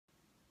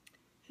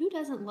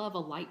doesn't love a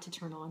light to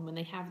turn on when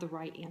they have the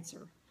right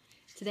answer?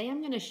 Today I'm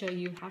going to show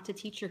you how to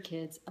teach your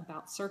kids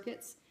about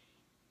circuits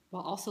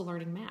while also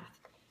learning math.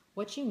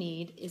 What you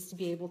need is to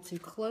be able to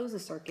close a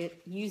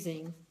circuit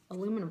using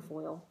aluminum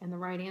foil and the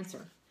right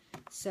answer.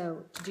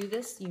 So to do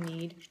this, you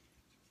need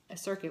a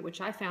circuit,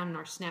 which I found in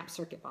our Snap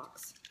circuit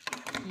box.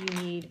 You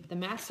need the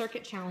Math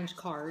Circuit Challenge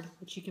card,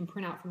 which you can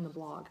print out from the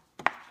blog.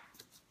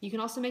 You can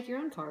also make your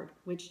own card,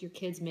 which your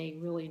kids may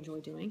really enjoy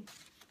doing.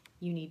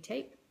 You need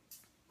tape,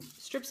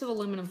 strips of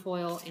aluminum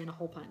foil, and a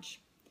hole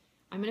punch.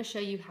 I'm going to show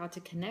you how to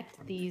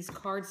connect these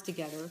cards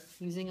together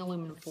using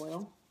aluminum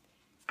foil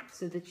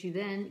so that you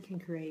then can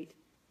create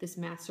this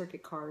math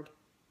circuit card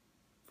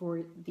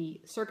for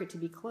the circuit to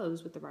be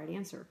closed with the right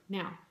answer.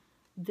 Now,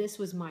 this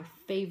was my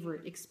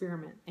favorite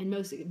experiment and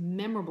most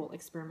memorable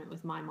experiment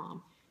with my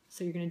mom.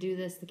 So you're going to do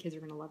this, the kids are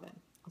going to love it.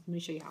 Let me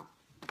show you how.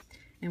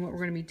 And what we're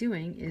going to be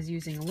doing is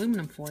using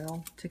aluminum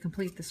foil to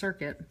complete the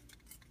circuit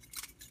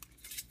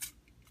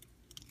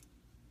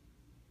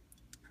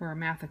for our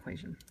math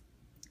equation.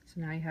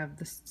 So now you have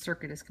the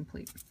circuit is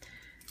complete.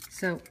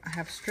 So I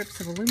have strips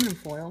of aluminum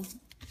foil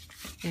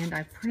and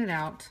I printed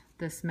out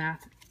this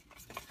math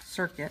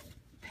circuit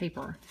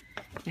paper,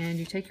 and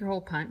you take your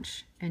hole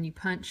punch and you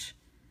punch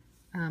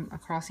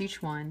across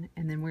each one,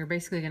 and then we're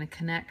basically going to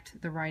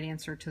connect the right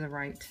answer to the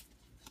right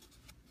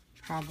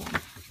problem.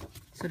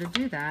 So to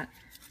do that,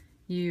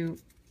 you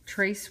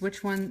trace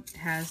which one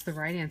has the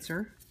right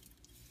answer,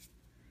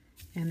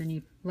 and then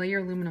you lay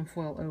your aluminum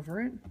foil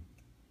over it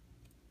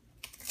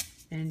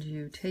and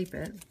you tape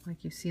it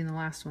like you see in the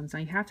last ones. Now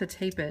you have to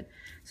tape it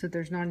so that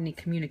there's not any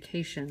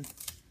communication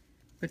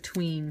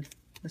between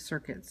the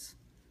circuits,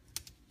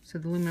 so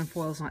the aluminum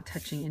foil is not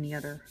touching any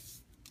other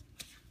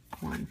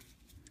one.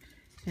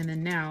 And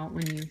then now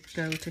when you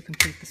go to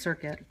complete the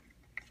circuit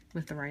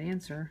with the right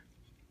answer,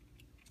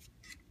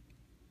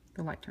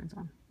 the light turns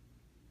on.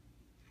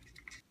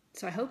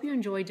 So I hope you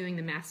enjoy doing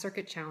the Math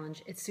Circuit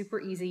Challenge. It's super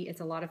easy,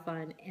 it's a lot of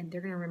fun, and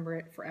they're going to remember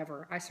it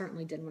forever. I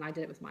certainly did when I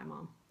did it with my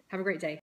mom. Have a great day.